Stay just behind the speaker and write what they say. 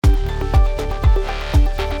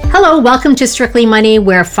Hello, welcome to Strictly Money,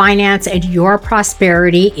 where finance and your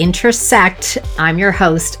prosperity intersect. I'm your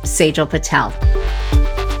host, Sejal Patel.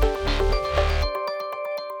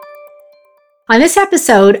 On this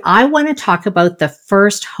episode, I want to talk about the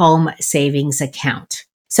first home savings account.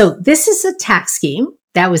 So this is a tax scheme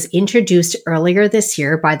that was introduced earlier this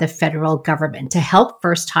year by the federal government to help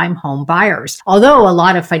first-time home buyers, although a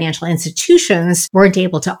lot of financial institutions weren't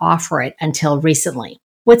able to offer it until recently.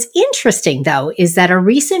 What's interesting, though, is that a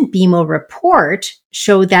recent BMO report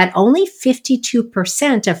showed that only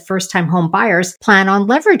 52% of first-time home buyers plan on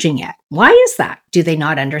leveraging it. Why is that? Do they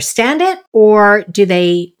not understand it, or do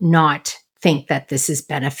they not think that this is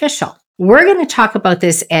beneficial? We're going to talk about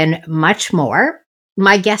this and much more.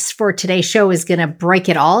 My guest for today's show is going to break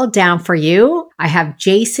it all down for you. I have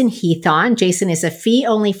Jason Heath on. Jason is a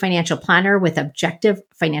fee-only financial planner with Objective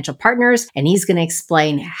Financial Partners, and he's going to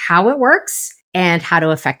explain how it works and how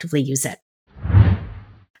to effectively use it.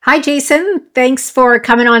 Hi, Jason. Thanks for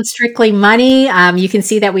coming on Strictly Money. You can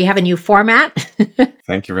see that we have a new format.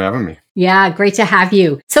 Thank you for having me. Yeah, great to have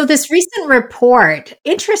you. So this recent report,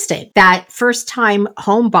 interesting that first-time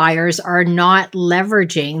home buyers are not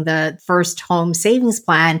leveraging the first home savings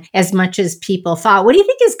plan as much as people thought. What do you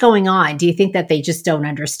think is going on? Do you think that they just don't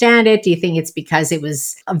understand it? Do you think it's because it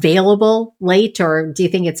was available late, or do you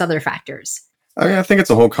think it's other factors? I think it's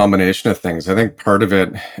a whole combination of things. I think part of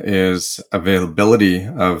it is availability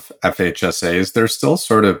of FHSAs. They're still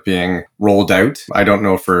sort of being rolled out. I don't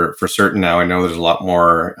know for certain now. I know there's a lot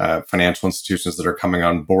more financial institutions that are coming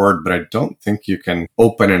on board, but I don't think you can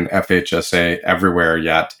open an FHSA everywhere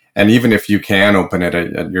yet. And even if you can open it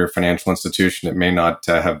at your financial institution, it may not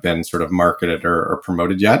have been sort of marketed or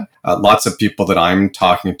promoted yet. Lots of people that I'm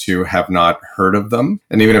talking to have not heard of them.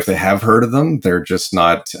 And even if they have heard of them, they're just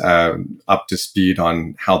not up to speed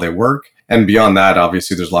on how they work. And beyond that,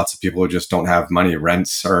 obviously, there's lots of people who just don't have money.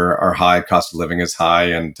 Rents are high, cost of living is high.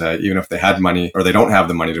 And even if they had money or they don't have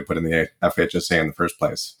the money to put in the FHSA in the first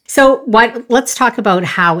place. So let's talk about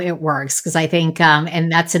how it works, because I think,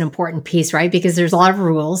 and that's an important piece, right? Because there's a lot of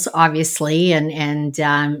rules, obviously, and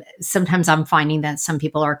sometimes I'm finding that some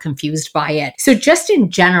people are confused by it. So just in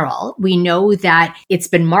general, we know that it's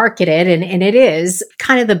been marketed and it is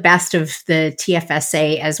kind of the best of the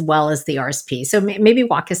TFSA as well as the RSP. So maybe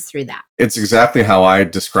walk us through that. It's exactly how I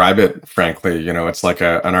describe it, frankly. You know, it's like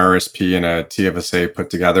an RSP and a TFSA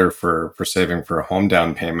put together for saving for a home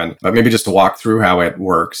down payment. But maybe just to walk through how it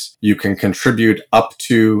works, you can contribute up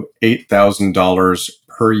to $8,000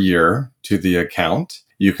 per year to the account.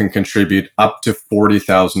 You can contribute up to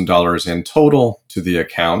 $40,000 in total to the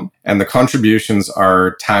account. And the contributions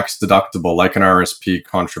are tax deductible, like an RSP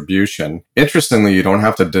contribution. Interestingly, you don't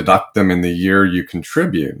have to deduct them in the year you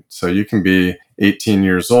contribute. So you can be 18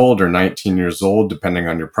 years old or 19 years old, depending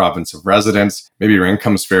on your province of residence. Maybe your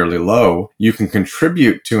income's fairly low. You can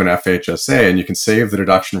contribute to an FHSA and you can save the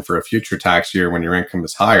deduction for a future tax year when your income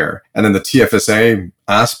is higher. And then the TFSA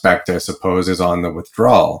aspect, I suppose, is on the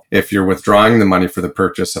withdrawal. If you're withdrawing the money for the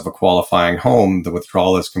purchase of a qualifying home, the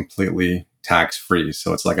withdrawal is completely tax-free.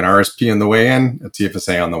 So it's like an RSP on the way in, a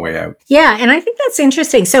TFSA on the way out. Yeah, and I think that's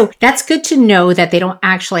interesting. So that's good to know that they don't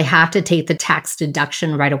actually have to take the tax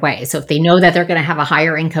deduction right away. So if they know that they're going to have a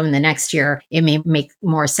higher income in the next year, it may make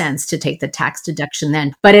more sense to take the tax deduction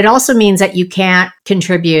then. But it also means that you can't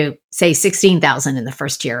contribute, say, $16,000 in the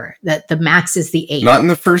first year, that the max is the $8,000. Not in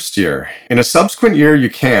the first year. In a subsequent year, you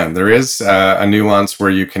can. There is a nuance where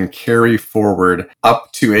you can carry forward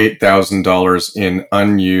up to $8,000 in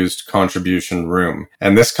unused contribution room.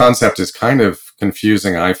 And this concept is kind of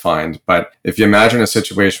confusing, I find. But if you imagine a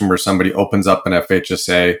situation where somebody opens up an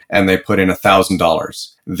FHSA and they put in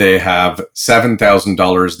 $1,000, they have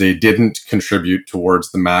 $7,000 they didn't contribute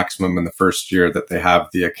towards the maximum in the first year that they have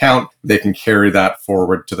the account. They can carry that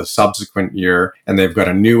forward to the subsequent year, and they've got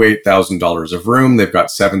a new $8,000 of room. They've got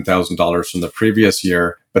 $7,000 from the previous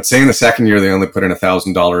year. But say in the second year, they only put in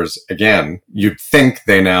 $1,000 again, you'd think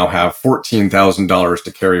they now have $14,000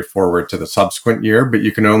 to carry forward to the subsequent year, but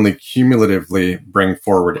you can only cumulatively bring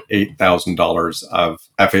forward $8,000 of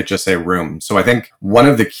FHSA room. So I think one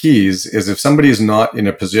of the keys is if somebody is not in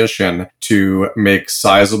a position to make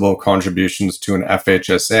sizable contributions to an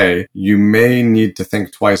FHSA, you may need to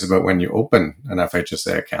think twice about when you open an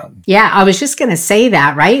FHSA account. Yeah, I was just going to say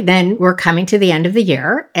that, right? Then we're coming to the end of the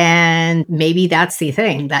year, and maybe that's the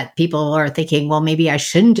thing. interesting that people are thinking, well, maybe I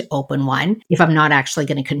shouldn't open one if I'm not actually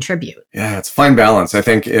going to contribute. Yeah, it's a fine balance. I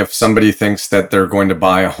think if somebody thinks that they're going to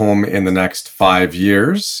buy a home in the next 5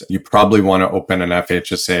 years, you probably want to open an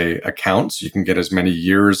FHSA account so you can get as many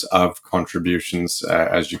years of contributions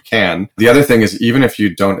as you can. The other thing is, even if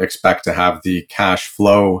you don't expect to have the cash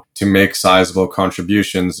flow to make sizable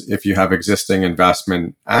contributions, if you have existing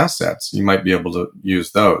investment assets, you might be able to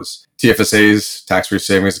use those. TFSAs, tax-free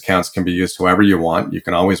savings accounts, can be used however you want. You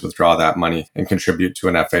can always withdraw that money and contribute to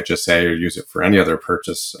an FHSA or use it for any other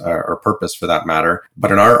purchase or purpose for that matter.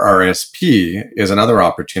 But an RRSP is another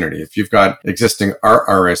opportunity. If you've got existing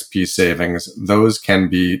RRSP savings, those can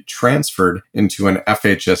be transferred into an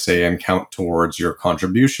FHSA account towards your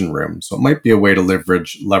contribution room. So it might be a way to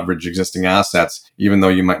leverage existing assets, even though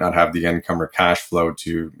you might not have the income or cash flow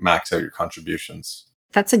to max out your contributions.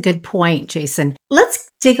 That's a good point, Jason. Let's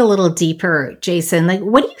dig a little deeper, Jason. Like,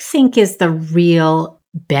 what do you think is the real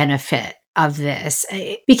benefit of this?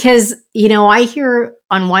 Because, I hear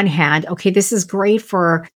on one hand, okay, this is great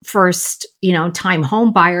for first, time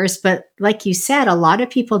home buyers, but like you said, a lot of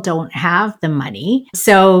people don't have the money.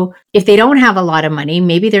 So if they don't have a lot of money,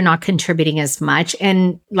 maybe they're not contributing as much.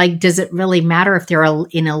 And like, does it really matter if they're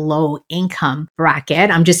in a low income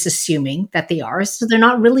bracket? I'm just assuming that they are. So they're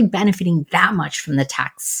not really benefiting that much from the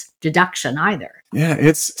tax deduction either. Yeah,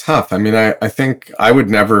 it's tough. I mean, I think I would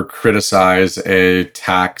never criticize a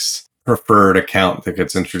tax preferred account that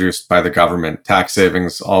gets introduced by the government. Tax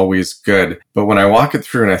savings, always good. But when I walk it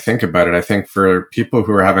through and I think about it, I think for people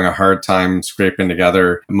who are having a hard time scraping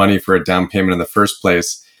together money for a down payment in the first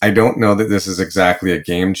place, I don't know that this is exactly a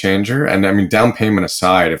game changer. And I mean, down payment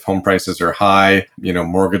aside, if home prices are high,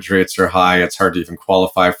 mortgage rates are high, it's hard to even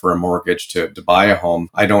qualify for a mortgage to buy a home.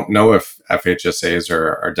 I don't know if FHSAs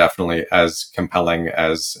are definitely as compelling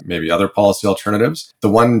as maybe other policy alternatives. The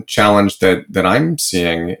one challenge that I'm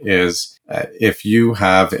seeing is if you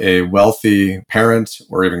have a wealthy parent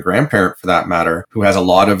or even grandparent for that matter, who has a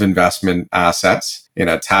lot of investment assets in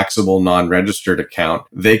a taxable non-registered account,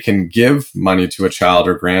 they can give money to a child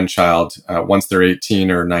or grandchild once they're 18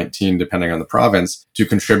 or 19, depending on the province, to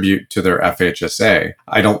contribute to their FHSA.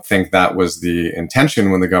 I don't think that was the intention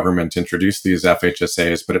when the government introduced these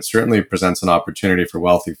FHSAs, but it certainly presents an opportunity for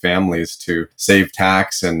wealthy families to save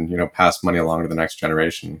tax and, pass money along to the next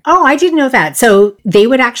generation. Oh, I didn't know that. So they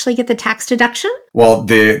would actually get the tax deduction? Well,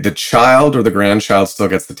 the child or the grandchild still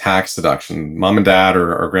gets the tax deduction. Mom and dad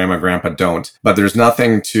or grandma and grandpa don't. But there's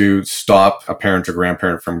nothing to stop a parent or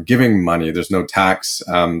grandparent from giving money. There's no tax.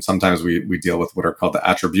 Sometimes we deal with what are called the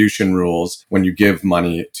attribution rules when you give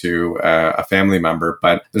money to a family member.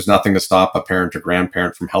 But there's nothing to stop a parent or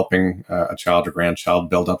grandparent from helping a child or grandchild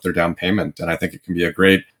build up their down payment. And I think it can be a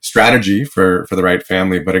great strategy for the right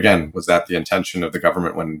family. But again, was that the intention of the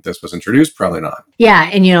government when this was introduced? Probably not. Yeah.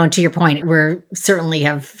 And, to your point, we're certainly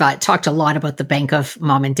have talked a lot about the bank of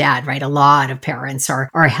mom and dad, right? A lot of parents are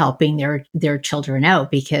helping their children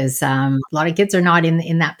out because a lot of kids are not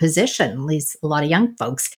in that position, at least a lot of young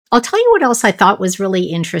folks. I'll tell you what else I thought was really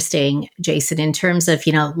interesting, Jason, in terms of,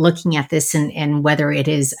 looking at this and whether it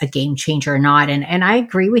is a game changer or not. And I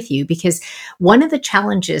agree with you because one of the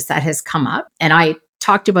challenges that has come up, and I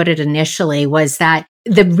talked about it initially, was that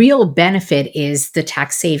the real benefit is the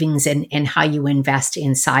tax savings and how you invest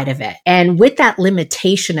inside of it. And with that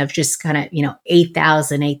limitation of just kind of,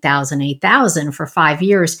 8,000 for 5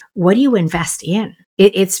 years, what do you invest in?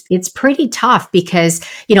 It's pretty tough because,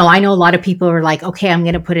 I know a lot of people are like, okay, I'm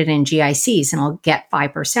going to put it in GICs and I'll get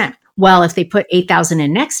 5%. Well, if they put 8,000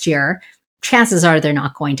 in next year, chances are they're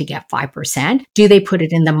not going to get 5%. Do they put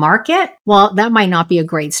it in the market? Well, that might not be a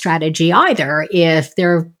great strategy either if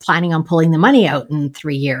they're planning on pulling the money out in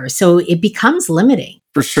 3 years. So it becomes limiting.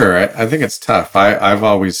 For sure. I think it's tough. I've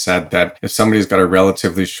always said that if somebody's got a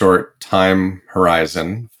relatively short time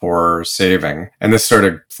horizon for saving, and this sort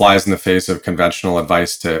of flies in the face of conventional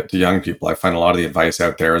advice to young people. I find a lot of the advice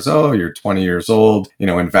out there is, oh, you're 20 years old,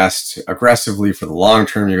 invest aggressively for the long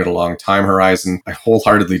term. You got a long time horizon. I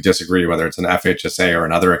wholeheartedly disagree whether it's an FHSA or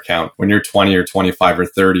another account. When you're 20 or 25 or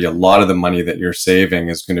 30, a lot of the money that you're saving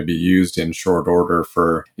is going to be used in short order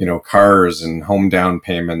for, cars and home down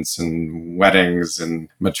payments and weddings and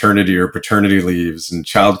maternity or paternity leaves and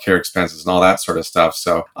childcare expenses and all that sort of stuff.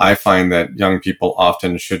 So I find that young people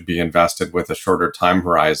often should be invested with a shorter time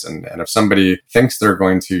horizon. And if somebody thinks they're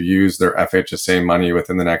going to use their FHSA money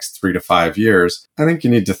within the next 3 to 5 years, I think you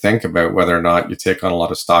need to think about whether or not you take on a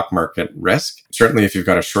lot of stock market risk. Certainly, if you've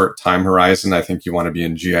got a short time horizon, I think you want to be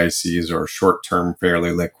in GICs or short-term,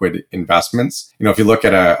 fairly liquid investments. If you look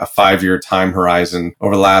at a 5-year time horizon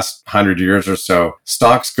over the last 100 years or so,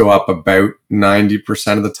 stocks go up about 90%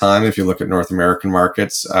 90% of the time, if you look at North American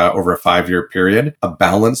markets over a 5-year period, a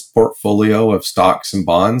balanced portfolio of stocks and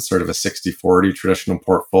bonds, sort of a 60-40 traditional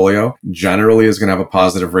portfolio, generally is going to have a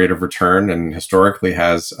positive rate of return and historically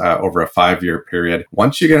has over a 5-year period.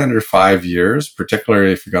 Once you get under 5 years,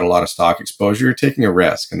 particularly if you've got a lot of stock exposure, you're taking a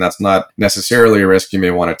risk. And that's not necessarily a risk you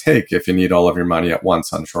may want to take if you need all of your money at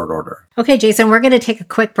once on short order. Okay, Jason, we're going to take a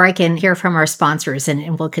quick break and hear from our sponsors,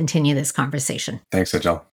 and we'll continue this conversation. Thanks,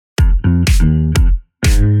 Ajal.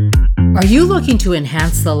 Are you looking to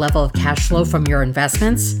enhance the level of cash flow from your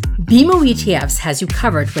investments? BMO ETFs has you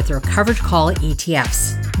covered with their covered call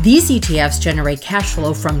ETFs. These ETFs generate cash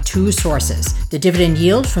flow from two sources: the dividend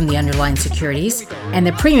yield from the underlying securities and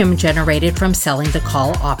the premium generated from selling the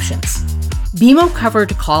call options. BMO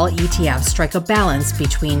covered call ETFs strike a balance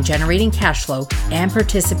between generating cash flow and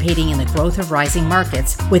participating in the growth of rising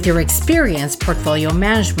markets with their experienced portfolio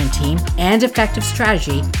management team and effective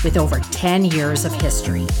strategy with over 10 years of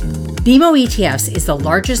history. BMO ETFs is the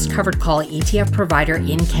largest covered call ETF provider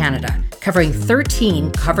in Canada, covering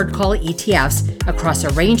 13 covered call ETFs across a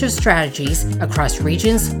range of strategies across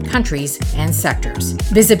regions, countries, and sectors.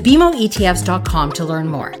 Visit BMOETFs.com to learn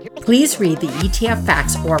more. Please read the ETF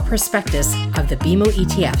facts or prospectus of the BMO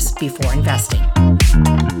ETFs before investing.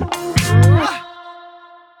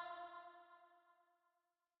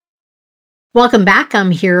 Welcome back.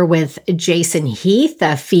 I'm here with Jason Heath,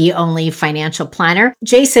 a fee-only financial planner.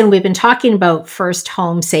 Jason, we've been talking about first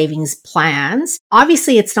home savings plans.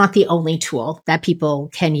 Obviously, it's not the only tool that people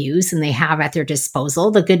can use and they have at their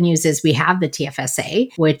disposal. The good news is we have the TFSA,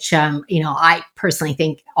 which, I personally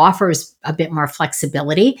think offers a bit more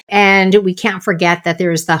flexibility. And we can't forget that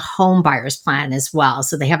there's the home buyers plan as well.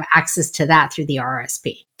 So they have access to that through the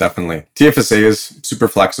RRSP. Definitely. TFSA is super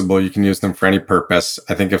flexible. You can use them for any purpose.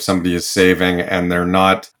 I think if somebody is saving and they're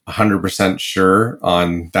not 100% sure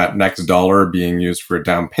on that next dollar being used for a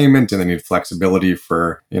down payment and they need flexibility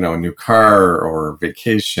for, a new car or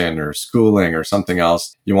vacation or schooling or something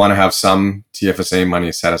else, you want to have some TFSA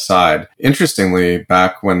money set aside. Interestingly,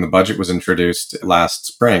 back when the budget was introduced last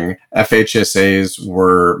spring, FHSAs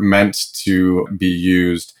were meant to be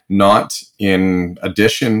used not in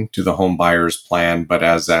addition to the home buyers plan, but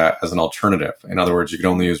as an alternative. In other words, you could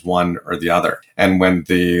only use one or the other. And when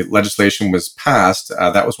the legislation was passed,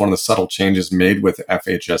 that was one of the subtle changes made with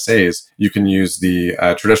FHSAs. You can use the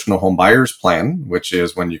traditional home buyers plan, which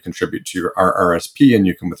is when you contribute to your RRSP and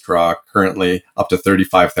you can withdraw currently up to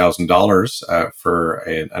 $35,000 for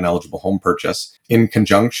an eligible home purchase in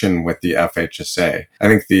conjunction with the FHSA. I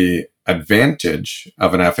think the advantage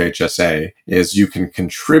of an FHSA is you can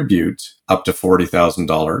contribute up to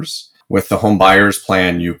 $40,000. With the home buyers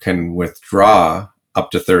plan, you can withdraw up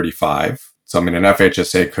to $35,000. So, an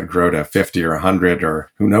FHSA could grow to 50 or 100 or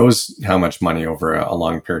who knows how much money over a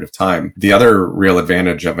long period of time. The other real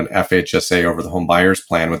advantage of an FHSA over the home buyers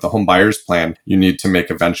plan, with the home buyers plan, you need to make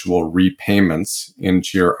eventual repayments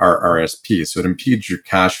into your RRSP. So it impedes your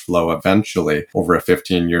cash flow eventually over a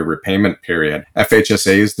 15-year repayment period.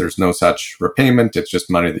 FHSAs, there's no such repayment. It's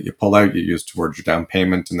just money that you pull out, you use towards your down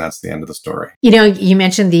payment, and that's the end of the story. You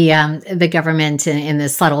mentioned the government and the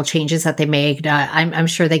subtle changes that they made. I'm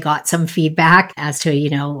sure they got some feedback as to,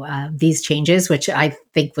 these changes, which I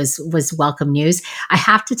think was welcome news. I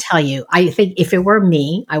have to tell you, I think if it were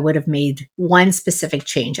me, I would have made one specific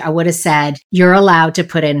change. I would have said, you're allowed to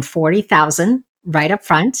put in $40,000 right up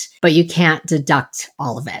front, but you can't deduct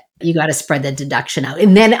all of it. You got to spread the deduction out.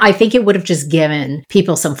 And then I think it would have just given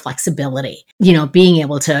people some flexibility, being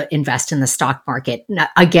able to invest in the stock market. Now,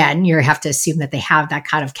 again, you have to assume that they have that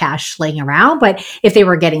kind of cash laying around. But if they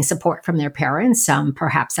were getting support from their parents,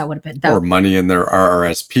 perhaps that would have been... Or money in their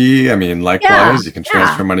RRSP. Likewise, you can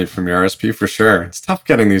transfer money from your RRSP for sure. It's tough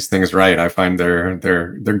getting these things right. I find they're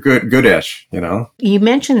goodish, You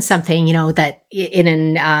mentioned something, that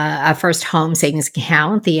in a first home savings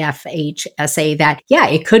account, the FHSA, that,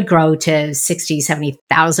 it could grow to 60,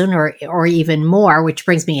 70,000 or even more, which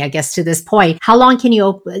brings me, I guess, to this point. How long can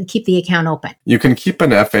you keep the account open? You can keep an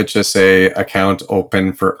FHSA account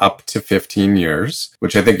open for up to 15 years,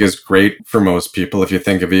 which I think is great for most people. If you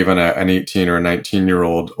think of even an 18 or a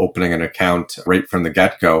 19-year-old opening an account right from the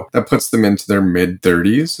get-go, that puts them into their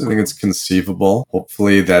mid-30s. I think it's conceivable,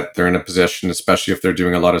 hopefully, that they're in a position, especially if they're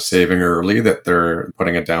doing a lot of saving early, that they're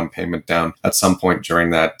putting a down payment down at some point during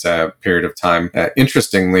that period of time.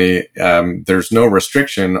 Interestingly, there's no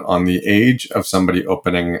restriction on the age of somebody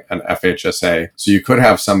opening an FHSA. So you could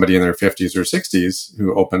have somebody in their 50s or 60s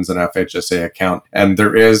who opens an FHSA account. And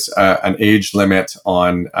there is an age limit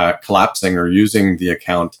on collapsing or using the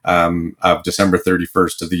account of December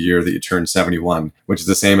 31st of the year that you turn 71, which is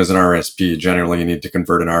the same as an RSP. Generally, you need to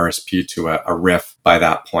convert an RSP to a RIF by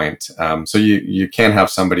that point. So you can have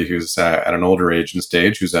somebody who's at an older age and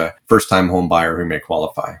stage who's a first-time home buyer who may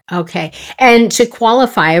qualify. Okay. And to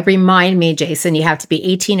qualify, remind me, Jason, you have to be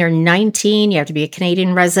 18 or 19, you have to be a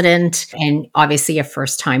Canadian resident, and obviously a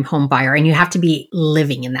first-time home buyer, and you have to be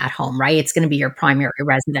living in that home, right? It's going to be your primary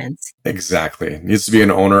residence. Exactly. It needs to be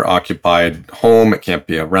an owner-occupied home. It can't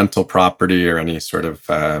be a rental property or any sort of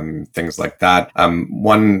things like that.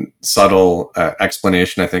 One subtle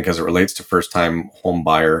explanation, I think, as it relates to first-time home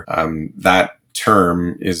buyer, that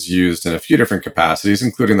term is used in a few different capacities,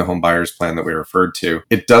 including the home buyer's plan that we referred to.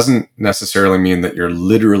 It doesn't necessarily mean that you're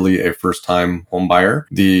literally a first-time home buyer.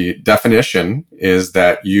 The definition is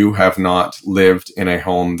that you have not lived in a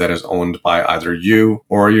home that is owned by either you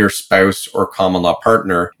or your spouse or common law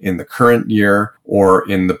partner in the current year or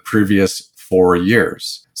in the previous 4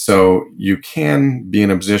 years. So you can be in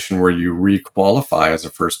a position where you re-qualify as a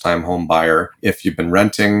first-time home buyer if you've been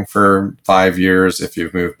renting for 5 years, if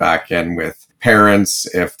you've moved back in with parents,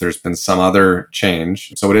 if there's been some other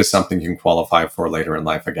change. So it is something you can qualify for later in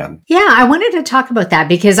life again. Yeah, I wanted to talk about that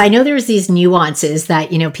because I know there's these nuances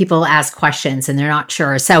that, people ask questions and they're not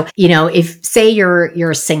sure. So, if say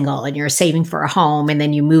you're single and you're saving for a home and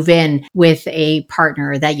then you move in with a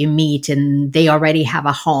partner that you meet and they already have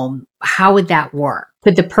a home, how would that work?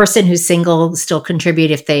 Could the person who's single still contribute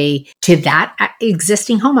to that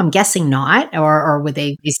existing home? I'm guessing not, or would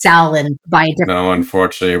they sell and buy a different? No,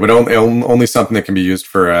 unfortunately, but only something that can be used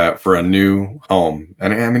for a new home.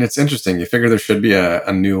 And I mean, it's interesting. You figure there should be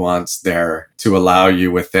a nuance there to allow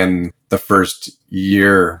you within the first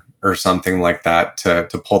year or something like that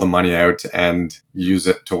to pull the money out and use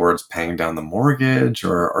it towards paying down the mortgage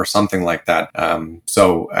or something like that.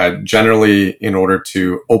 So generally, in order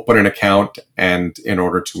to open an account and in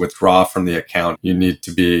order to withdraw from the account, you need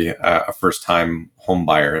to be a first-time home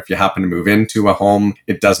buyer. If you happen to move into a home,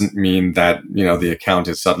 it doesn't mean that, the account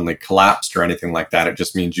is suddenly collapsed or anything like that. It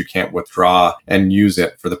just means you can't withdraw and use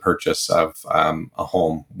it for the purchase of a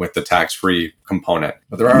home with the tax-free component.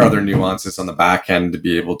 But there are other nuances on the back end to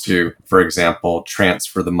be able to, for example,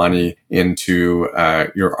 transfer the money into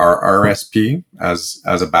your RRSP as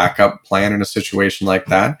a backup plan in a situation like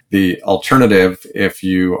that. The alternative, if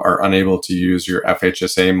you are unable to use your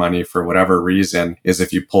FHSA money for whatever reason, is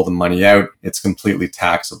if you pull the money out, it's completely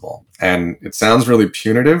taxable. And it sounds really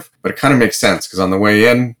punitive, but it kind of makes sense because on the way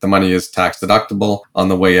in, the money is tax deductible. On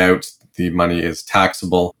the way out, the money is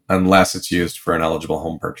taxable unless it's used for an eligible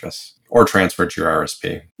home purchase or transferred to your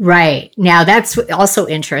RSP. Right. Now, that's also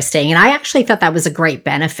interesting. And I actually thought that was a great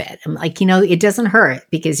benefit. I'm like, it doesn't hurt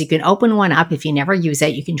because you can open one up. If you never use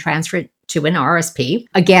it, you can transfer it to an RSP.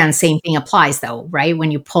 Again, same thing applies though, right?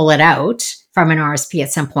 When you pull it out from an RSP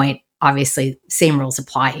at some point, obviously, same rules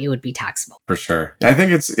apply. It would be taxable. For sure. I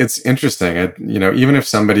think it's interesting. Even if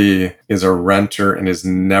somebody is a renter and is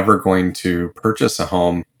never going to purchase a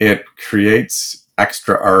home, it creates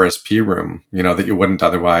extra RSP room, that you wouldn't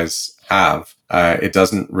otherwise have. It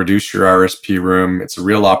doesn't reduce your RSP room. It's a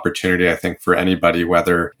real opportunity, I think, for anybody,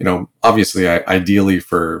 whether, obviously, ideally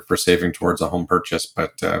for saving towards a home purchase,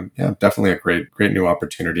 but definitely a great new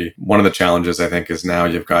opportunity. One of the challenges, I think, is now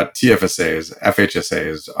you've got TFSAs,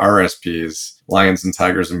 FHSAs, RSPs, lions and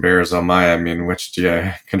tigers and bears. Oh my, I mean, which do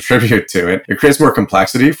you contribute to it? It creates more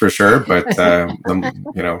complexity for sure, but,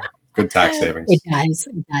 good tax savings. It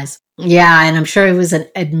does. Yeah, and I'm sure it was an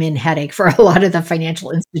admin headache for a lot of the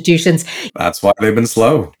financial institutions. That's why they've been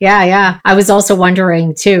slow. Yeah. I was also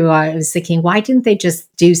wondering too, I was thinking, why didn't they just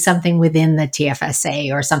do something within the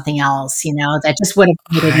TFSA or something else, that just would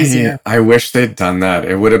have made it easier. I wish they'd done that.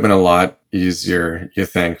 It would have been a lot easier, you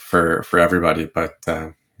think, for everybody, but,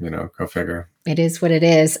 go figure. It is what it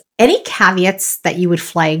is. Any caveats that you would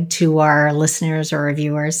flag to our listeners or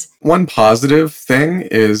viewers? One positive thing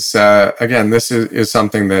is, again, this is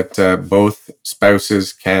something that both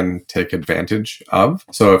spouses can take advantage of.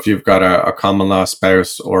 So if you've got a common law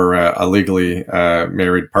spouse or a legally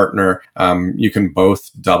married partner, you can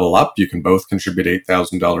both double up. You can both contribute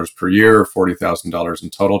 $8,000 per year or $40,000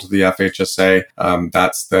 in total to the FHSA.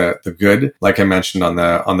 That's the good. Like I mentioned on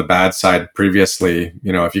the bad side previously,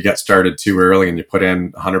 if you get started too early and you put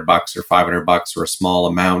in $100 or $500 or a small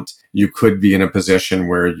amount, you could be in a position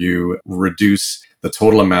where you reduce the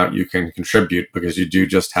total amount you can contribute because you do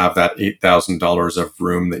just have that $8,000 of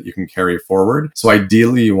room that you can carry forward. So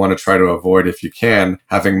ideally, you want to try to avoid, if you can,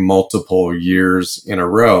 having multiple years in a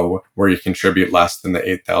row where you contribute less than the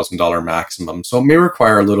 $8,000 maximum. So it may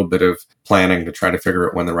require a little bit of planning to try to figure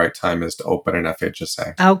out when the right time is to open an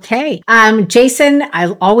FHSA. Okay. Jason,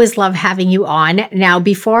 I always love having you on. Now,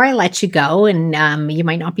 before I let you go, and you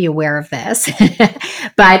might not be aware of this,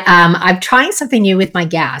 but I'm trying something new with my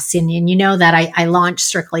guests. And you know that I launched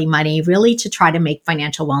Strictly Money really to try to make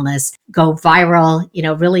financial wellness go viral,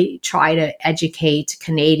 really try to educate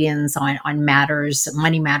Canadians on matters,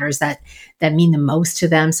 money matters that mean the most to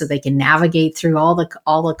them so they can navigate through all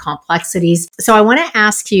the complexities. So I want to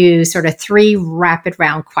ask you sort of 3 rapid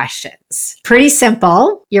round questions. Pretty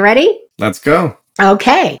simple. You ready? Let's go.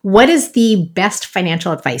 Okay. What is the best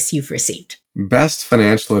financial advice you've received? Best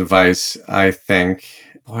financial advice, I think,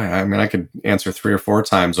 I could answer 3 or 4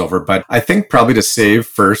 times over, but I think probably to save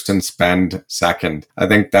first and spend second. I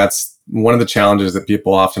think that's one of the challenges that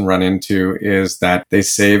people often run into is that they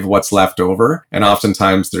save what's left over, and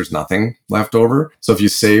oftentimes there's nothing left over. So if you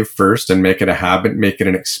save first and make it a habit, make it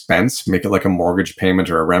an expense, make it like a mortgage payment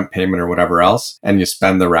or a rent payment or whatever else, and you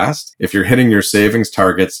spend the rest, if you're hitting your savings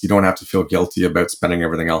targets, you don't have to feel guilty about spending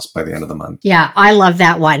everything else by the end of the month. Yeah, I love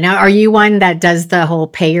that one. Now, are you one that does the whole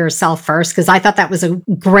pay yourself first? Because I thought that was a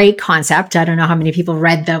great concept. I don't know how many people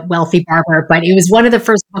read The Wealthy Barber, but it was one of the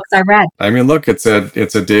first books I read. I mean, look, it's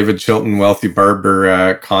a David Chilton Wealthy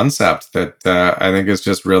Barber concept that I think is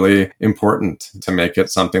just really important to make it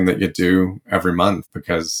something that you do every month,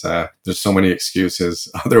 because there's so many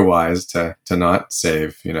excuses otherwise to not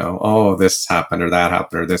save. Oh, this happened or that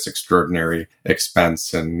happened or this extraordinary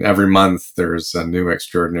expense, and every month there's a new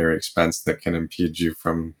extraordinary expense that can impede you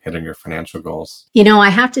from hitting your financial goals. I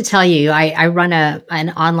have to tell you, I run an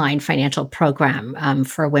online financial program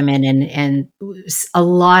for women, and a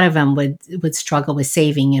lot of them would struggle with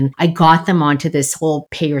saving, and I got them onto this whole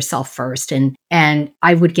pay yourself first, and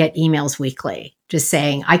I would get emails weekly just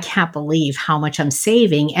saying, I can't believe how much I'm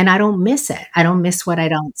saving and I don't miss it. I don't miss what I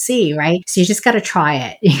don't see, right? So you just got to try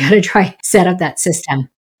it. You got to set up that system.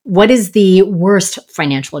 What is the worst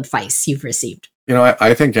financial advice you've received?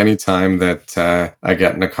 I think anytime that I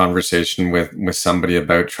get in a conversation with somebody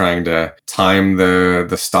about trying to time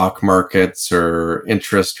the stock markets or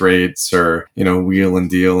interest rates or, wheel and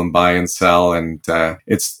deal and buy and sell, and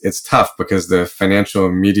it's tough because the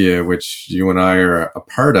financial media, which you and I are a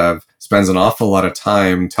part of, spends an awful lot of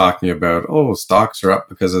time talking about, oh, stocks are up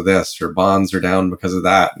because of this, or bonds are down because of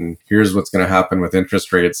that, and here's what's going to happen with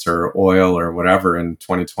interest rates or oil or whatever in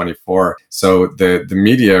 2024. So the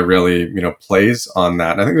media really, plays on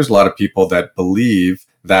that. And I think there's a lot of people that believe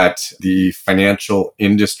that the financial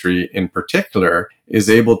industry in particular is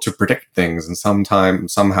able to predict things and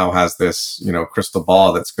somehow has this, crystal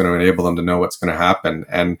ball that's going to enable them to know what's going to happen.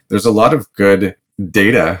 And there's a lot of good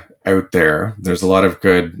data out there. There's a lot of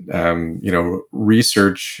good,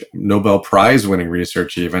 research, Nobel Prize winning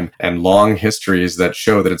research even, and long histories that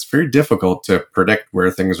show that it's very difficult to predict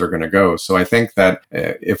where things are going to go. So I think that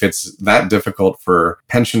if it's that difficult for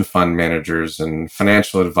pension fund managers and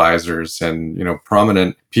financial advisors and,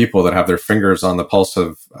 prominent people that have their fingers on the pulse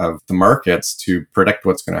of the markets to predict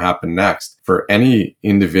what's going to happen next, for any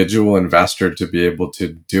individual investor to be able to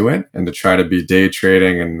do it and to try to be day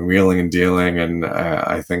trading and wheeling and dealing, and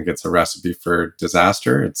I think it's a recipe for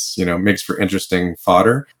disaster. It's, makes for interesting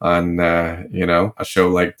fodder on, a show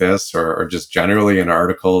like this or just generally in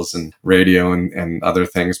articles and radio and other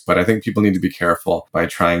things. But I think people need to be careful by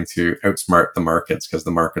trying to outsmart the markets, because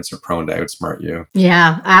the markets are prone to outsmart you.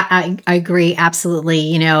 Yeah, I agree.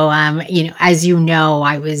 Absolutely. As you know,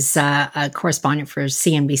 I was a correspondent for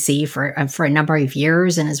CNBC for a number of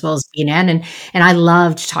years, and as well as BNN, and I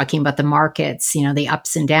loved talking about the markets, the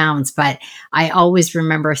ups and downs. But I always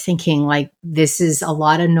remember thinking, like, this is a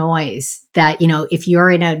lot of noise. That if you're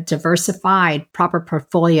in a diversified, proper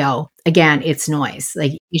portfolio, again, it's noise.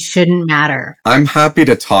 Like, it shouldn't matter. I'm happy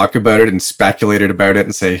to talk about it and speculate about it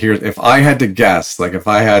and say, here, if I had to guess, like if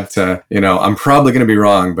I had to, I'm probably going to be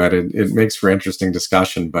wrong, but it makes for interesting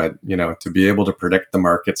discussion. But, to be able to predict the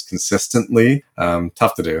markets consistently,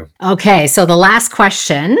 tough to do. Okay. So the last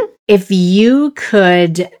question, if you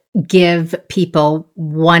could give people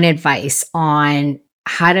one advice on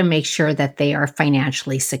how to make sure that they are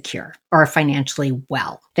financially secure or financially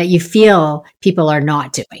well, that you feel people are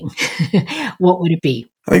not doing, what would it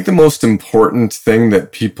be? I think the most important thing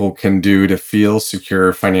that people can do to feel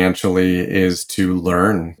secure financially is to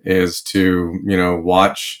learn, is to,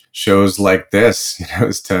 watch shows like this,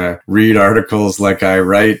 is to read articles like I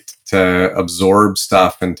write, to absorb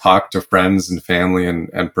stuff and talk to friends and family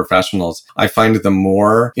and professionals. I find the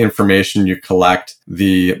more information you collect,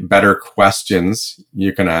 the better questions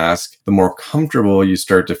you can ask, the more comfortable you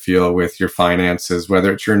start to feel with your finances,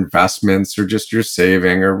 whether it's your investments or just your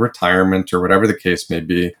saving or retirement or whatever the case may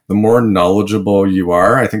be. The more knowledgeable you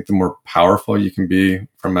are, I think the more powerful you can be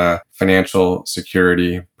from a financial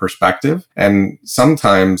security perspective. And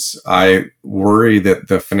sometimes I worry that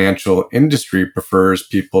the financial industry prefers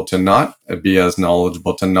people to not be as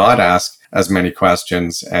knowledgeable, to not ask as many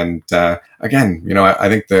questions. And again, I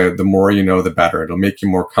think the more you know, the better. It'll make you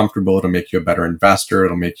more comfortable. It'll make you a better investor.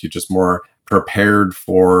 It'll make you just more prepared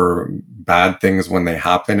for bad things when they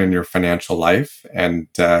happen in your financial life. And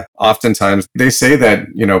oftentimes they say that,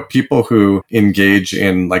 people who engage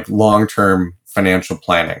in like long-term financial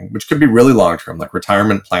planning, which could be really long-term, like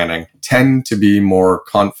retirement planning, tend to be more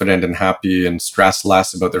confident and happy and stress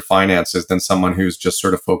less about their finances than someone who's just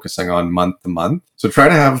sort of focusing on month to month. So try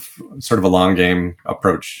to have sort of a long game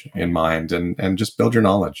approach in mind and just build your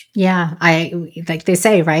knowledge. Yeah, like they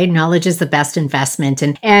say, right? Knowledge is the best investment.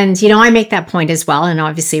 And I make that point as well. And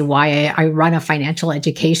obviously why I run a financial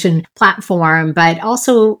education platform, but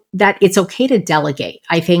also that it's okay to delegate.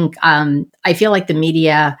 I think, I feel like the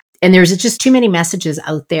media, and there's just too many messages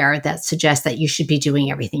out there that suggest that you should be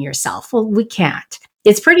doing everything yourself. Well, we can't.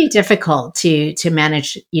 It's pretty difficult to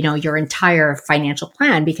manage, your entire financial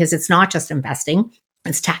plan, because it's not just investing.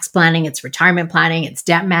 It's tax planning, it's retirement planning, it's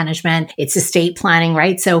debt management, it's estate planning,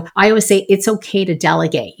 right? So I always say it's okay to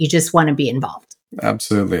delegate. You just want to be involved.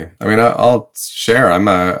 Absolutely. I mean, I'll share. I'm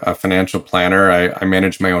a financial planner. I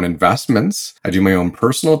manage my own investments. I do my own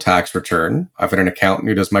personal tax return. I've got an accountant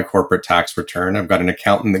who does my corporate tax return. I've got an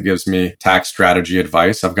accountant that gives me tax strategy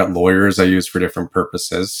advice. I've got lawyers I use for different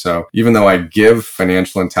purposes. So even though I give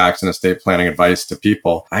financial and tax and estate planning advice to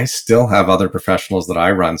people, I still have other professionals that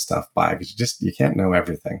I run stuff by, because you can't know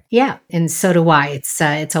everything. Yeah. And so do I.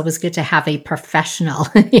 It's always good to have a professional,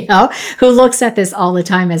 who looks at this all the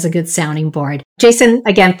time as a good sounding board. Jason,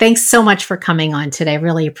 again, thanks so much for coming on today.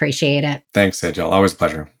 Really appreciate it. Thanks, Ajal. Always a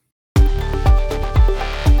pleasure.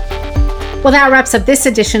 Well, that wraps up this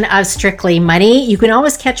edition of Strictly Money. You can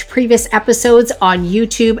always catch previous episodes on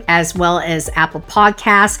YouTube as well as Apple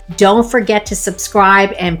Podcasts. Don't forget to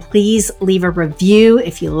subscribe, and please leave a review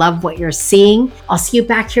if you love what you're seeing. I'll see you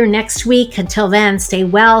back here next week. Until then, stay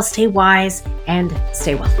well, stay wise, and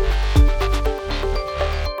stay wealthy.